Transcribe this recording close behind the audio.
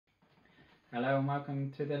Hello and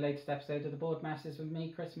welcome to the latest episode of the Board Masters with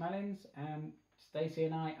me, Chris Mullins. Stacey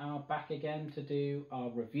and I are back again to do our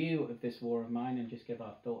review of this War of Mine and just give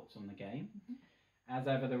our thoughts on the game. As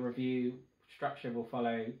ever, the review structure will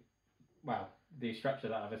follow, well, the structure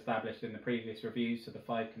that I've established in the previous reviews, so the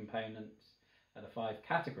five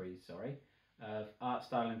categories, of art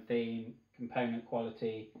style and theme, component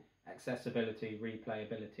quality, accessibility,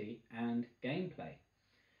 replayability, and gameplay.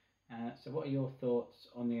 So what are your thoughts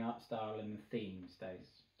on the art style and the theme,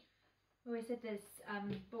 Stace? Well, we said this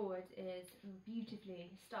board is beautifully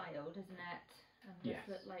styled, isn't it? And Yes.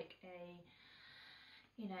 does look like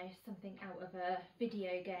something out of a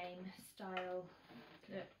video game style,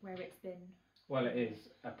 where it's been. Well, it is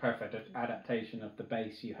a perfect adaptation of the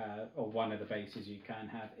base you have, or one of the bases you can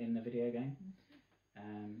have in the video game.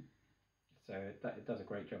 So it does a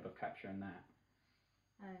great job of capturing that.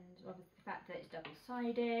 And obviously the fact that it's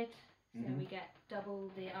double-sided, so we get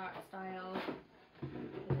double the art style for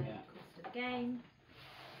the cost of the game.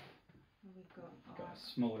 And we've got a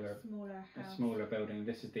smaller building.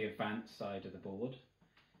 This is the advanced side of the board,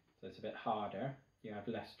 so it's a bit harder. You have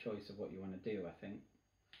less choice of what you want to do, I think.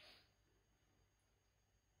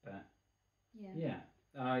 But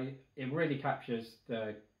it really captures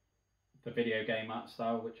the video game art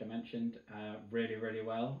style, which I mentioned, really, really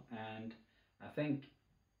well. And I think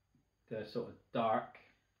the sort of dark,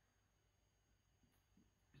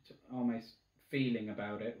 almost feeling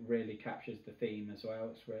about it really captures the theme as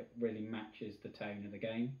well. It really matches the tone of the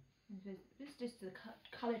game. It's just the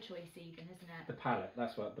colour choice even, isn't it? The palette,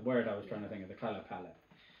 that's what the word I was trying to think of, the colour palette.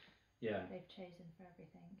 Yeah. They've chosen for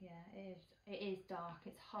everything. Yeah, it is dark.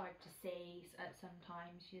 It's hard to see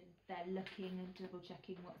sometimes. They're looking and double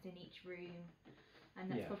checking what's in each room,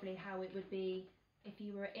 and that's probably how it would be if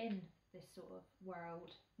you were in this sort of world.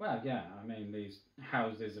 Well, yeah, I mean, these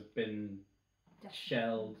houses have been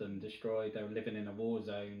shelled and destroyed. They're living in a war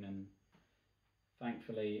zone, and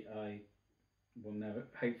thankfully I will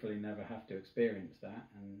hopefully never have to experience that.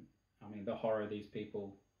 And I mean, the horror these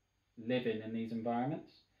people live in these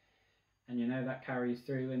environments, and that carries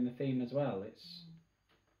through in the theme as well. It's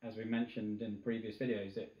as we mentioned in previous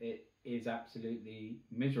videos, it is absolutely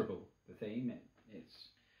miserable, the theme.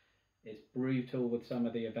 It's brutal with some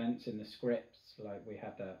of the events in the scripts. Like we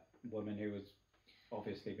had that woman who was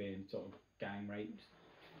obviously being sort of gang raped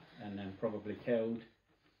and then probably killed.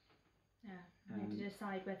 Yeah, we had to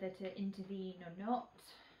decide whether to intervene or not.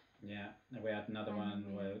 Yeah, and we had another one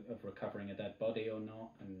of recovering a dead body or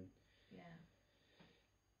not, and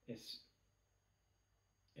it's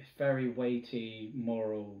very weighty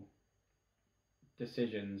moral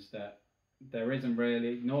decisions that there isn't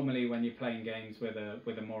really. Normally when you're playing games with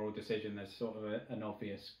a moral decision, there's sort of an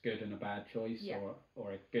obvious good and a bad choice,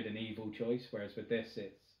 or a good and evil choice, whereas with this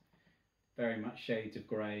it's very much shades of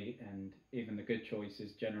grey, and even the good choice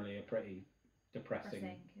is generally a pretty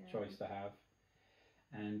depressing choice to have.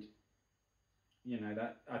 And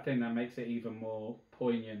that, I think that makes it even more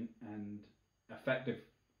poignant and effective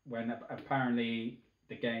when apparently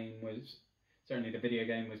the video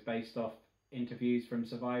game was based off interviews from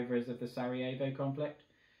survivors of the Sarajevo conflict.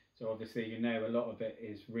 So obviously a lot of it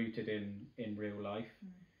is rooted in real life.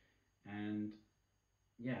 And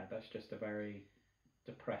that's just a very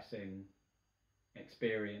depressing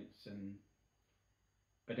experience,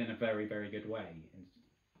 but in a very, very good way.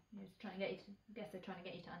 It's trying to get you I guess they're trying to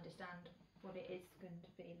get you to understand what it is going to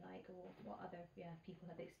be like, or what other people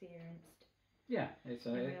have experienced. Yeah, it's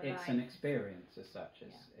an experience as such.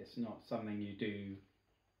 It's not something you do.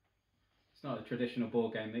 It's not a traditional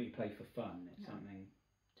board game that you play for fun. It's something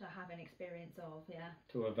to have an experience of,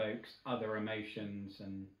 to evoke other emotions,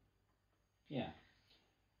 and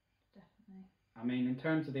definitely. I mean, in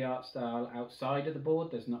terms of the art style outside of the board,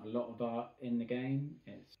 there's not a lot of art in the game.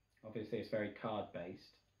 It's very card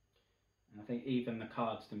based, and I think even the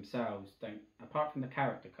cards themselves don't, apart from the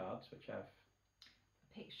character cards, which have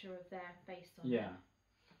a picture of their face on them.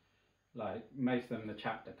 Like most of them, the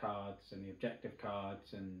chapter cards and the objective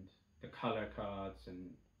cards and the colour cards, and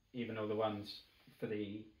even all the ones for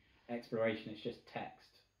the exploration, it's just text.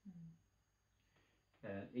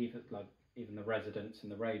 Even the residents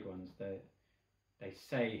and the raid ones, they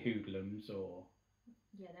say hoodlums, or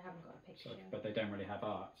they haven't got a picture, but they don't really have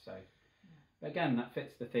art. So but again, that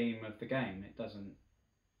fits the theme of the game.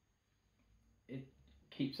 It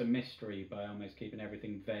keeps a mystery by almost keeping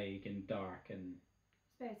everything vague and dark, and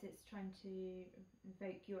I suppose it's trying to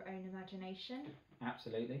evoke your own imagination.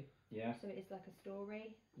 Absolutely, yeah. So it's like a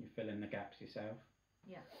story. You fill in the gaps yourself.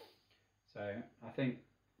 Yeah. So I think,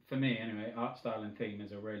 for me anyway, art style and theme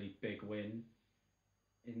is a really big win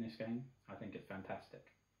in this game. I think it's fantastic.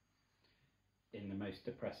 in the most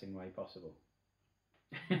depressing way possible.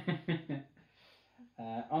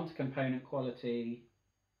 Onto component quality.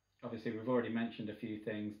 Obviously, we've already mentioned a few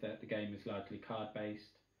things, that the game is largely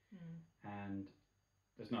card-based, and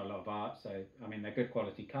there's not a lot of art, so, I mean, they're good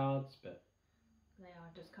quality cards, but... They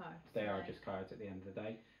are just cards. They are just cards at the end of the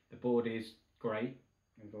day. The board is great.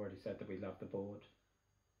 We've already said that we love the board.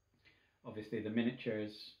 Obviously, the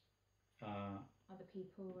miniatures are... the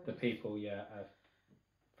people. The people, yeah, are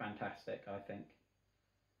fantastic, I think.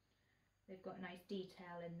 They've got nice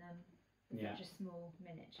detail in them. Yeah. Such a small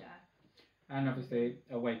miniature. And obviously,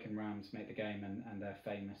 Awaken Realms make the game, and they're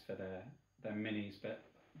famous for their minis, but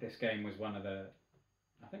this game was one of the...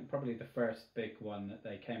 I think probably the first big one that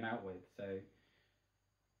they came out with, so...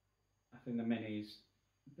 I think the minis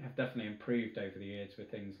have definitely improved over the years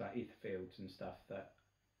with things like ether fields and stuff that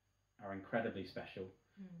are incredibly special.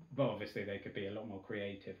 But obviously they could be a lot more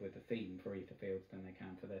creative with the theme for ether fields than they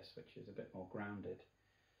can for this, which is a bit more grounded.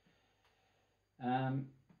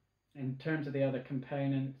 In terms of the other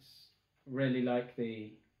components, really like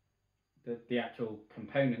the actual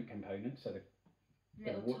component, so the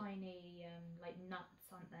little tiny like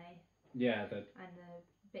nuts, aren't they? Yeah, and the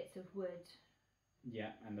bits of wood.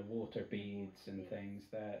 Yeah, and the water beads and things,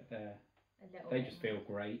 they just feel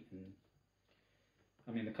great. And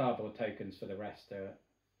I mean, the cardboard tokens for the rest are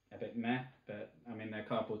a bit meh, but I mean, they're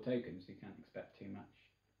cardboard tokens, you can't expect too much.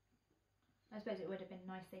 I suppose it would have been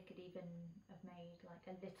nice they could even have made like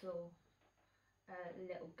a little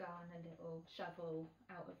gun, a little shovel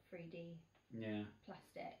out of 3D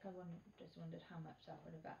plastic. I just wondered how much that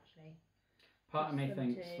would have actually. Part of me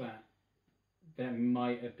thinks that there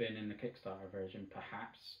might have been in the Kickstarter version,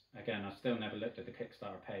 perhaps. Again, I still never looked at the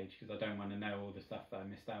Kickstarter page because I don't want to know all the stuff that I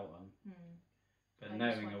missed out on. But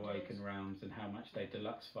knowing Awaken Realms and how much they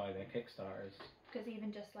deluxify their Kickstarters. Because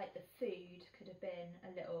even just like the food could have been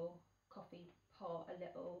a little coffee pot, a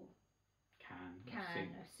little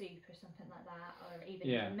can of soup or something like that, or even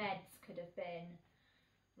the meds could have been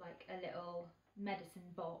like a little medicine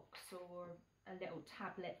box or a little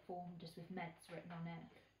tablet form just with meds written on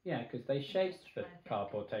it. Yeah, because they shaped the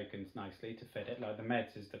cardboard tokens nicely to fit it. Like the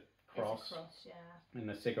meds is the cross. It's a cross, yeah. And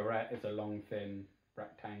the cigarette is a long, thin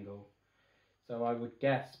rectangle. So I would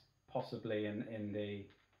guess possibly in the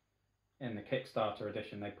Kickstarter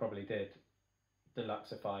edition they probably did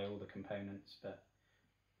deluxify all the components, but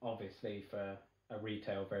obviously for a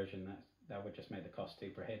retail version that would just make the cost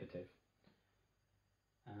too prohibitive.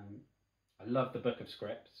 I love the book of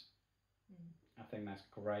scripts. I think that's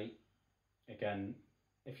great. Again,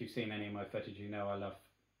 if you've seen any of my footage, you know I love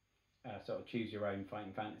sort of choose your own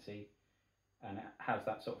fighting fantasy, and it has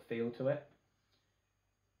that sort of feel to it.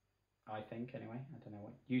 I think, anyway. I don't know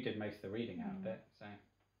what you did most of the reading out of it, so.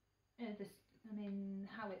 Yeah, I mean,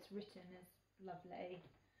 how it's written is lovely.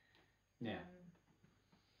 Yeah.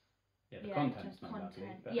 The content's not lovely,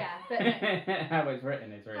 but yeah, but how it's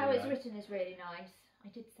written is really nice. How it's written is really nice. I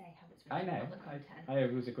did say how it's written. I know. Not the content.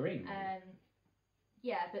 I was agreeing.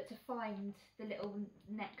 Yeah, but to find the little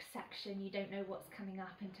next section, you don't know what's coming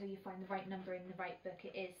up until you find the right number in the right book.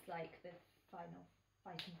 It is like the final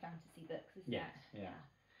fighting fantasy books, isn't it? Yeah.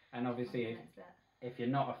 And obviously, if you're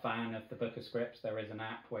not a fan of the book of scripts, there is an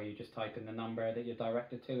app where you just type in the number that you're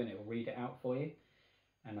directed to and it will read it out for you.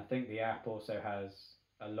 And I think the app also has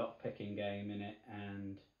a lock-picking game in it.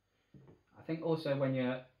 And I think also when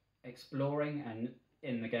you're exploring and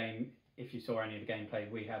in the game, if you saw any of the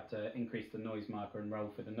gameplay, we had to increase the noise marker and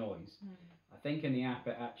roll for the noise. I think in the app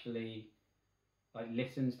it actually like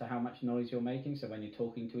listens to how much noise you're making. So when you're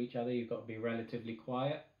talking to each other, you've got to be relatively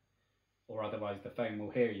quiet. Or otherwise the phone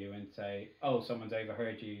will hear you and say, oh, someone's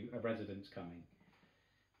overheard you, a resident's coming.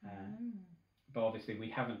 But obviously we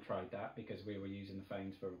haven't tried that because we were using the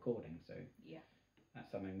phones for recording, so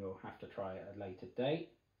that's something we'll have to try at a later date.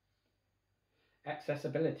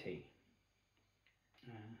 Accessibility.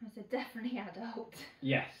 So definitely adult.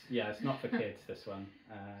 Yes, it's not for kids, this one.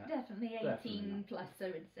 Definitely 18 plus, I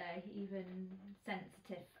would say. Even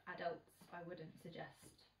sensitive adults, I wouldn't suggest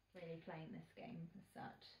really playing this game as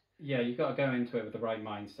such. Yeah, you've got to go into it with the right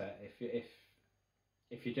mindset.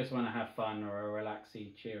 If you just want to have fun or a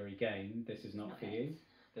relaxy, cheery game, this is not for you.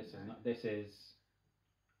 This is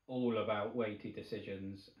all about weighty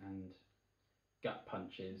decisions and gut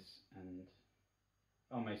punches and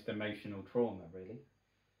almost emotional trauma, really.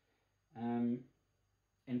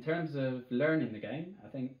 In terms of learning the game, I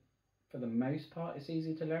think for the most part it's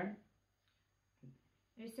easy to learn.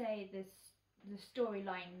 You say the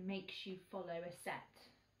storyline makes you follow a set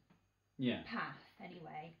path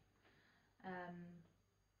anyway.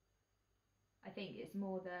 I think it's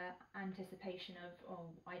more the anticipation of,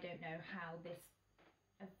 I don't know how this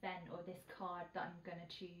event or this card that I'm going to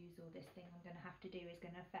choose or this thing I'm going to have to do is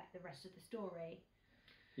going to affect the rest of the story.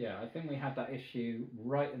 Yeah, I think we had that issue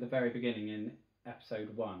right at the very beginning in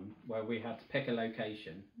episode 1 where we had to pick a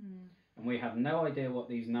location and we had no idea what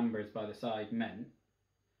these numbers by the side meant,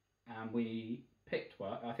 and we picked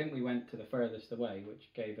one. I think we went to the furthest away,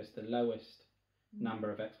 which gave us the lowest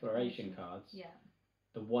number of exploration cards. Yeah.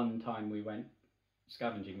 The one time we went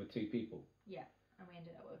scavenging with 2 people. Yeah, and we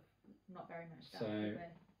ended up with not very much stuff. So,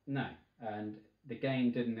 no, and the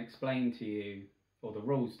game didn't explain to you, or the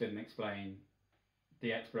rules didn't explain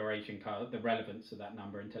the exploration card, the relevance of that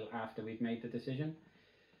number until after we'd made the decision,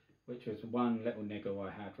 which was one little niggle I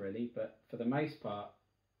had really. But for the most part,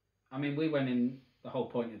 I mean, we went in, the whole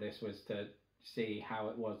point of this was to see how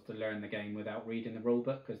it was to learn the game without reading the rule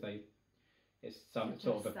book, because it's some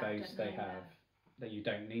sort of a boast they have that you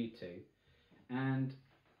don't need to. And,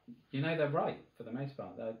 you know, they're right for the most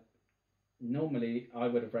part. Normally, I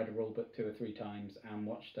would have read a rule book 2 or 3 times and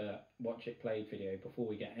watched a watch it played video before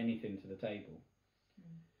we get anything to the table.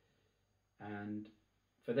 And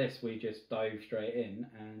for this, we just dove straight in,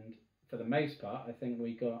 and for the most part, I think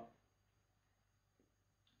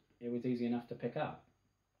it was easy enough to pick up.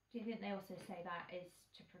 Do you think they also say that is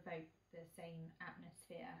to provoke the same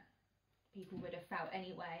atmosphere people would have felt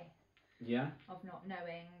anyway? Yeah. Of not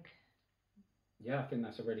knowing. Yeah, I think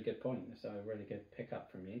that's a really good point. That's a really good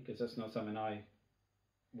pickup from you, because that's not something I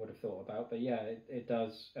would have thought about. But yeah, it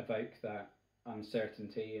does evoke that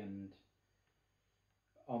uncertainty and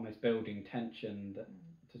almost building tension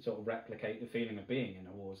to sort of replicate the feeling of being in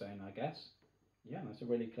a war zone, I guess. Yeah, that's a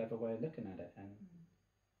really clever way of looking at it. And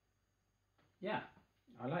yeah,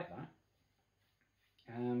 I like that.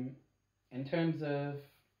 In terms of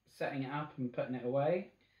setting it up and putting it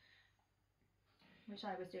away, which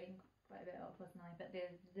I was doing quite a bit of, wasn't I? But the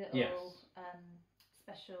little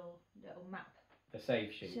special little map, the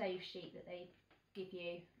save sheet that they give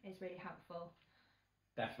you is really helpful.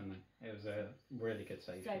 Definitely, it was a really good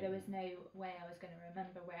save sheet. So there was no way I was going to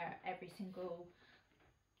remember where every single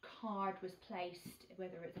card was placed,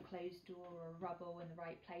 whether it's a closed door or a rubble in the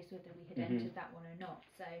right place, whether we had entered that one or not.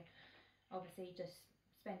 So obviously just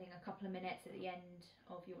spending a couple of minutes at the end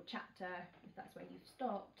of your chapter, if that's where you've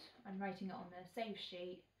stopped, and writing it on the save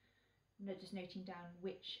sheet, just noting down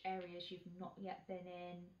which areas you've not yet been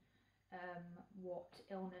in, what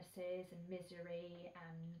illnesses and misery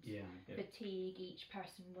and fatigue each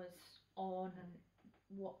person was on, and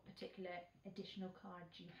what particular additional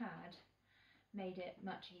cards you had, made it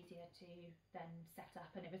much easier to then set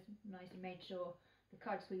up. And it was nice, and made sure the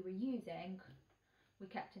cards we were using we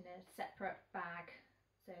kept in a separate bag,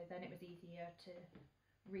 so then it was easier to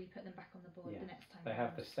re-put them back on the board the next time. They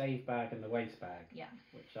have the save bag and the waste bag,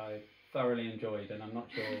 which I thoroughly enjoyed, and I'm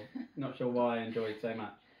not sure why I enjoyed so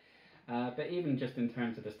much. But even just in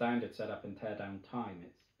terms of the standard setup and teardown time,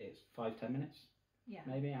 it's 5-10 minutes,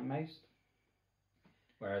 maybe at most.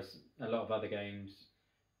 Whereas a lot of other games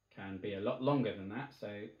can be a lot longer than that, so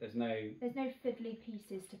there's no fiddly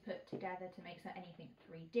pieces to put together to make that anything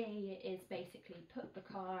 3D. It is basically put the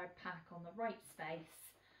card pack on the right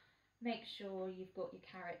space, make sure you've got your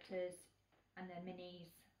characters and their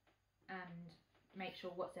minis, and make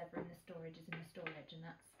sure whatever in the storage is in the storage, and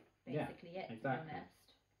that's basically it, exactly. To be honest.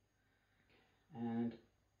 And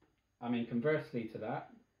I mean, conversely to that,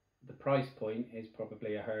 the price point is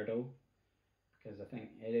probably a hurdle, because I think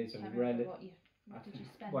it is a relative. What did you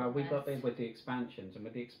spend? Well, we got it with the expansions, and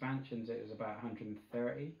with the expansions it was about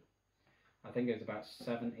 130. I think it was about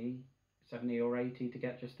 70 or 80 to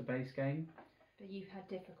get just the base game. But you had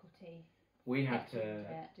difficulty. We had to.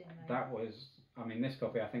 That was. I mean, this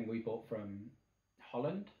copy I think we bought from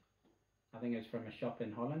Holland. I think it was from a shop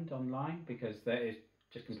in Holland online, because that is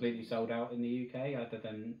just completely sold out in the UK, other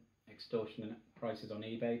than extortionate prices on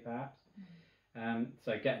eBay perhaps.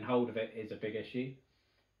 So getting hold of it is a big issue,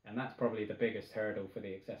 and that's probably the biggest hurdle for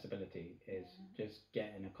the accessibility, is just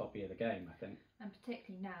getting a copy of the game, I think. And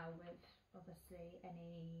particularly now with obviously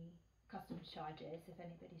any customs charges, if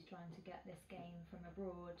anybody's trying to get this game from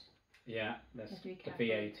abroad. Yeah, that's the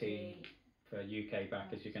VAT for UK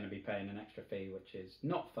backers, you're going to be paying an extra fee, which is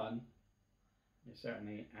not fun. It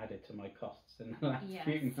certainly added to my costs in the last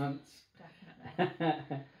few months.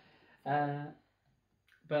 Definitely.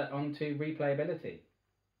 But on to replayability.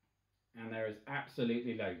 And there is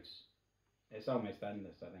absolutely loads. It's almost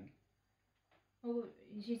endless, I think. Well,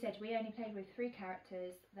 as you said, we only played with 3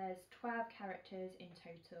 characters. There's 12 characters in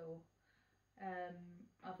total.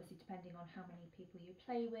 Obviously, depending on how many people you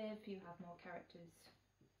play with, you have more characters.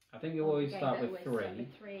 I think you always start with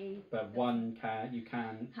 3, but you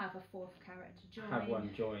can have a 4th character join. Have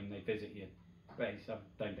one join, they visit you. base, I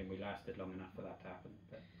don't think we lasted long enough for that to happen.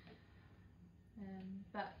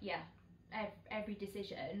 But yeah, every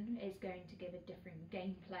decision is going to give a different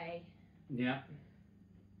gameplay. Yeah.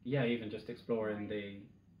 Yeah, even just exploring the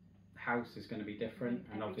house is going to be different,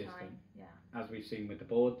 and obviously, as we've seen with the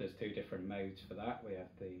board, there's 2 different modes for that. We have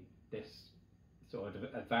this sort of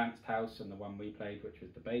advanced house and the one we played, which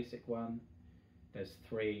was the basic one. There's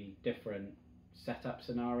 3 different setup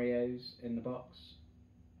scenarios in the box.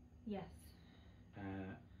 Yes.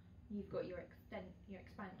 You've got your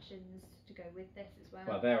expansions to go with this as well.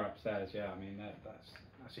 Well, they're upstairs, yeah. I mean,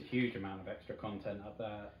 that's a huge amount of extra content up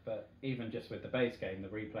there. But even just with the base game, the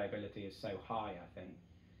replayability is so high, I think.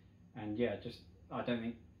 And yeah, I don't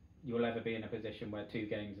think you'll ever be in a position where 2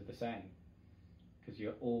 games are the same, because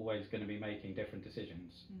you're always going to be making different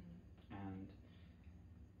decisions, and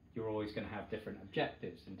you're always going to have different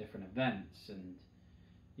objectives and different events, and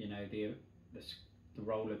you know the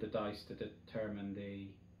roll of the dice to determine the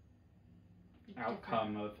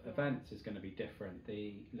outcome of events is going to be different.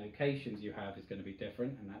 The locations you have is going to be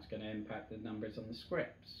different, and that's going to impact the numbers on the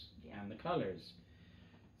scripts and the colours.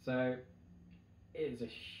 So it is a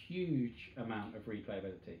huge amount of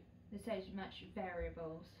replayability. There's so much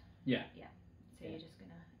variables. Yeah. So you're just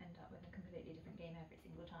going to end up with a completely different game every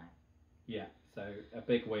single time. Yeah, so a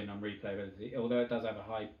big win on replayability. Although it does have a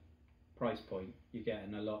high price point, you're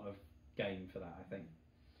getting a lot of game for that, I think.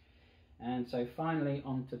 And so finally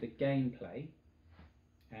onto the gameplay.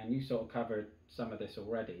 And you sort of covered some of this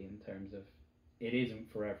already in terms of it isn't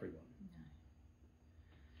for everyone.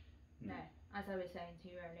 No. As I was saying to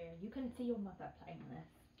you earlier, you couldn't see your mother playing this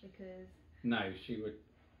because... No, she would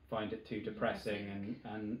find it too depressing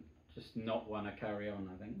and just not want to carry on,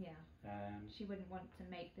 I think. Yeah. She wouldn't want to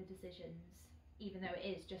make the decisions, even though it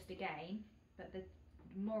is just a game, but the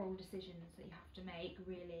moral decisions that you have to make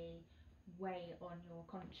really weigh on your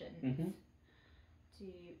conscience.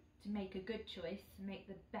 To make a good choice, make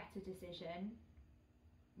the better decision,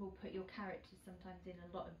 will put your characters sometimes in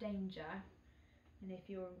a lot of danger. And if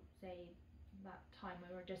you're, say, that time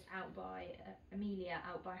we were just out by Amelia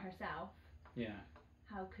out by herself,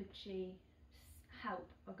 how could she help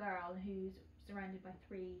a girl who's surrounded by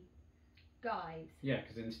 3 guys? Yeah,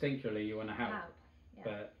 because instinctually you want to help.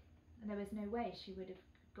 But and there was no way she would have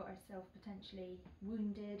got herself potentially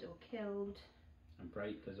wounded or killed. And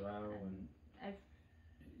raped as well.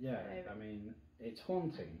 I mean, it's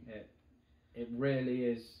haunting. It really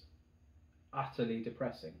is utterly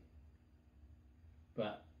depressing.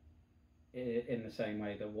 But in the same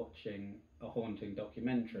way that watching a haunting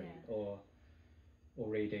documentary or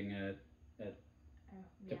reading a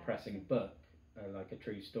depressing book, like a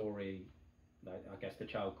true story, like I guess The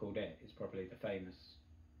Child Called It is probably the famous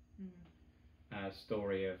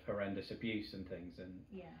story of horrendous abuse and things, and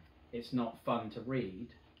it's not fun to read,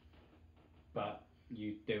 but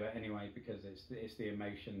you do it anyway because it's the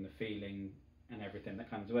emotion, the feeling and everything that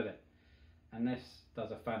comes with it. And this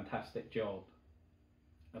does a fantastic job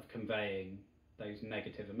of conveying those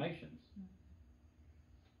negative emotions.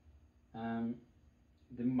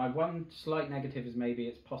 My one slight negative is maybe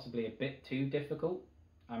it's possibly a bit too difficult.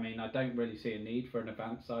 I mean, I don't really see a need for an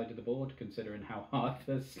advanced side of the board, considering how hard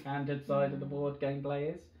the standard side of the board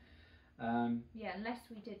gameplay is. Unless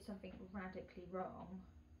we did something radically wrong.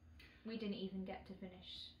 We didn't even get to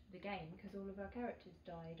finish the game because all of our characters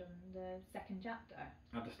died on the 2nd chapter.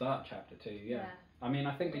 At the start of chapter 2, yeah. I mean,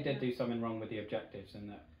 I think we did do something wrong with the objectives, in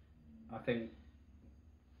that I think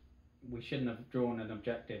we shouldn't have drawn an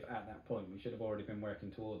objective at that point. We should have already been working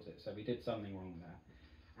towards it. So we did something wrong there.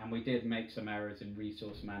 And we did make some errors in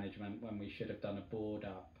resource management when we should have done a board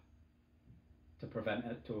up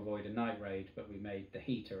to avoid a night raid, but we made the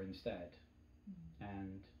heater instead.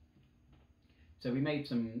 And so we made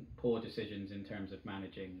some poor decisions in terms of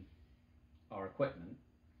managing our equipment.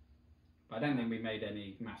 But I don't think we made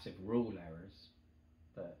any massive rule errors.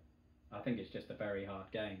 But I think it's just a very hard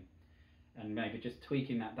game. And maybe just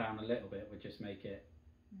tweaking that down a little bit would just make it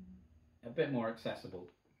a bit more accessible.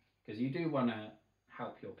 Because you do want to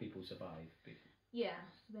help your people survive. Yeah,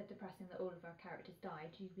 it's a bit depressing that all of our characters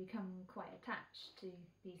died. You become quite attached to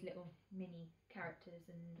these little mini characters,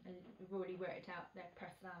 and we've already worked out their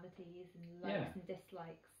personalities and likes and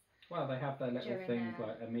dislikes. Well, they have their little things,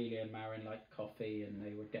 like Amelia and Marin liked coffee and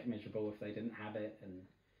they would get miserable if they didn't have it, and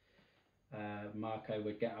Marco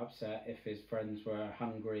would get upset if his friends were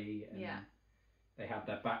hungry, and they have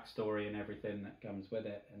their backstory and everything that comes with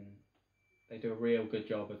it, and they do a real good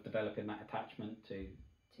job of developing that attachment to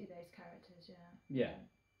those characters.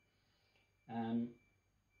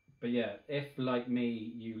 But yeah, if like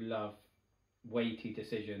me you love weighty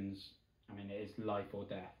decisions, I mean, it is life or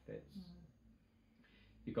death.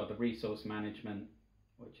 You've got the resource management,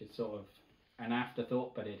 which is sort of an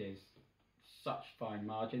afterthought, but it is such fine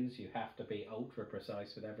margins. You have to be ultra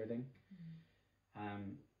precise with everything.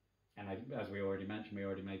 And as we already mentioned, we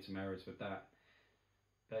already made some errors with that.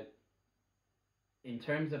 But in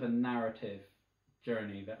terms of a narrative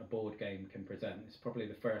journey that a board game can present, it's probably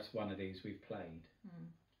the first one of these we've played.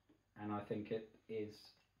 And I think it is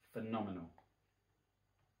phenomenal.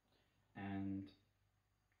 And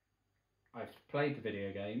I've played the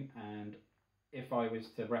video game, and if I was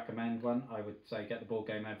to recommend one, I would say get the board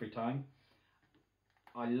game every time.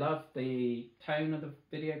 I love the tone of the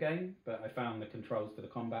video game, but I found the controls for the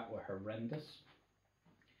combat were horrendous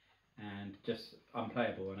and just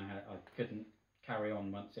unplayable, and I couldn't carry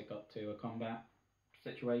on once it got to a combat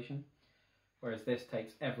situation. Whereas this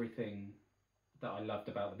takes everything that I loved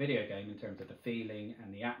about the video game in terms of the feeling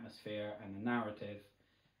and the atmosphere and the narrative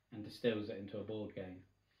and distills it into a board game.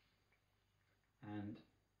 And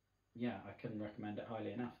yeah, I couldn't recommend it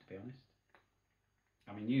highly enough, to be honest.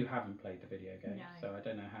 I mean, you haven't played the video game, no. So I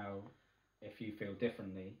don't know if you feel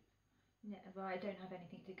differently. No, well, I don't have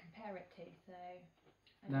anything to compare it to, so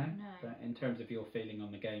I don't know. But in terms of your feeling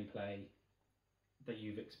on the gameplay that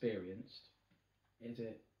you've experienced, is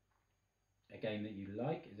it a game that you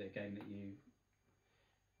like? Is it a game that you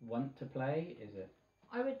want to play? Is it?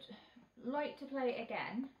 I would like to play it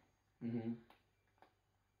again.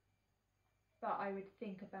 But I would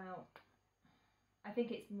think about, I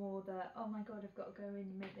think it's more that, oh my god, I've got to go in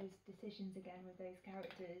and make those decisions again with those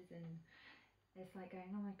characters, and it's like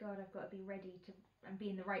going, oh my god, I've got to be ready to, and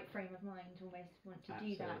be in the right frame of mind to almost want to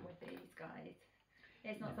do that with these guys.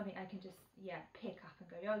 It's not something I can just, pick up and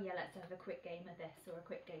go, oh yeah, let's have a quick game of this or a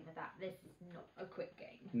quick game of that. This is not a quick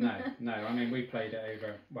game. No, I mean, we played it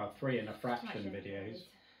over, 3 and a fraction videos.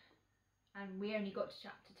 And we only got to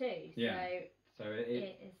chapter 2, so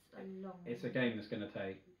it is a long... It's a game that's going to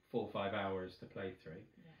take 4 or 5 hours to play through.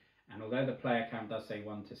 And although the player count does say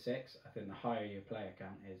 1 to 6, I think the higher your player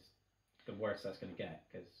count is, the worse that's going to get,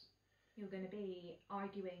 because you're going to be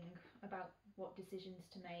arguing about what decisions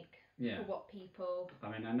to make for what people. I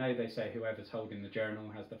mean, I know they say whoever's holding the journal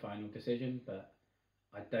has the final decision, but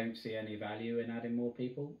I don't see any value in adding more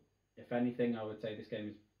people. If anything, I would say this game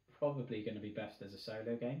is probably going to be best as a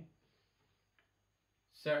solo game.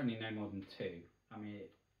 Certainly no more than 2. I mean,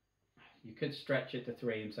 you could stretch it to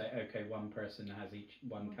 3 and say, okay, one person has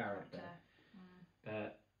one character.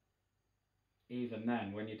 But even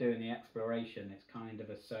then, when you're doing the exploration, it's kind of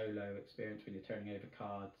a solo experience when you're turning over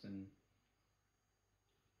cards and...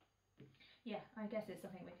 Yeah, I guess it's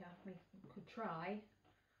something we could try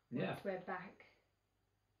once we're back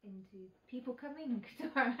into people coming to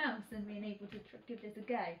our house and being able to give this a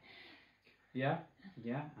go. Yeah,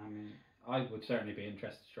 I mean, I would certainly be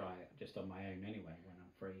interested to try it just on my own anyway when I'm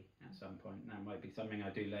free at some point. That might be something I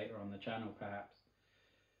do later on the channel perhaps.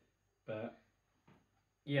 But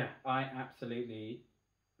yeah, I absolutely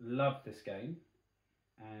love this game.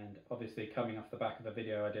 And obviously coming off the back of a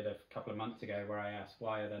video I did a couple of months ago where I asked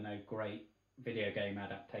why are there no great video game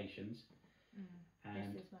adaptations.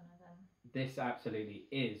 And this is one of them. This absolutely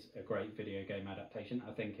is a great video game adaptation.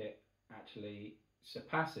 I think it actually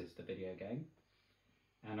surpasses the video game.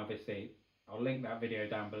 And obviously I'll link that video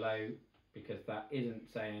down below because that isn't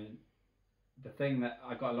saying... The thing that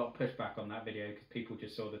I got a lot of pushback on that video because people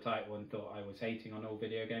just saw the title and thought I was hating on all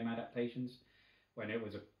video game adaptations when it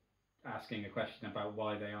was asking a question about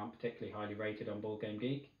why they aren't particularly highly rated on Board Game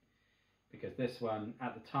Geek, because this one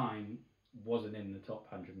at the time wasn't in the top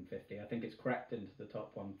 150. I think it's crept into the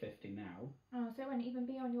top 150 now. Oh, so it won't even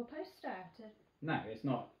be on your poster? No, it's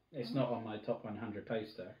not. It's not on my top 100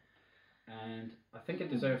 poster, and I think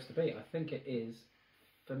it deserves to be. I think it is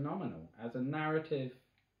phenomenal as a narrative.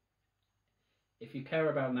 If you care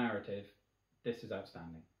about narrative, this is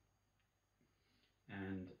outstanding.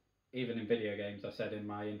 And even in video games, I said in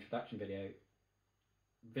my introduction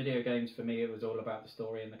video games for me, it was all about the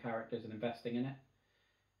story and the characters and investing in it.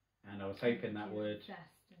 And I was hoping that would...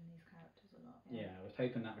 invest in these characters a lot. Yeah, I was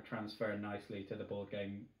hoping that would transfer nicely to the board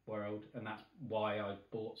game world. And that's why I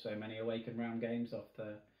bought so many Awaken Realms games off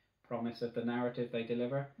the promise of the narrative they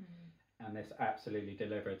deliver. And this absolutely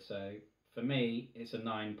delivered. So for me, it's a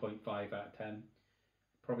 9.5 out of 10.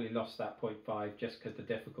 Probably lost that 0.5 just because the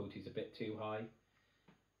difficulty's a bit too high.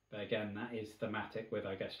 But again, that is thematic with,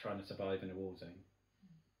 I guess, trying to survive in a war zone.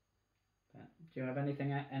 But do you have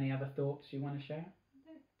any other thoughts you want to share? I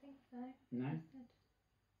don't think so. No?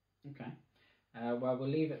 Okay. Well, we'll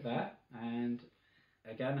leave it there. And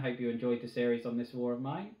again, I hope you enjoyed the series on this war of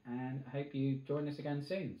mine. And I hope you join us again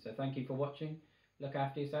soon. So thank you for watching. Look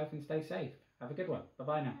after yourself and stay safe. Have a good one.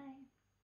 Bye-bye now. Bye.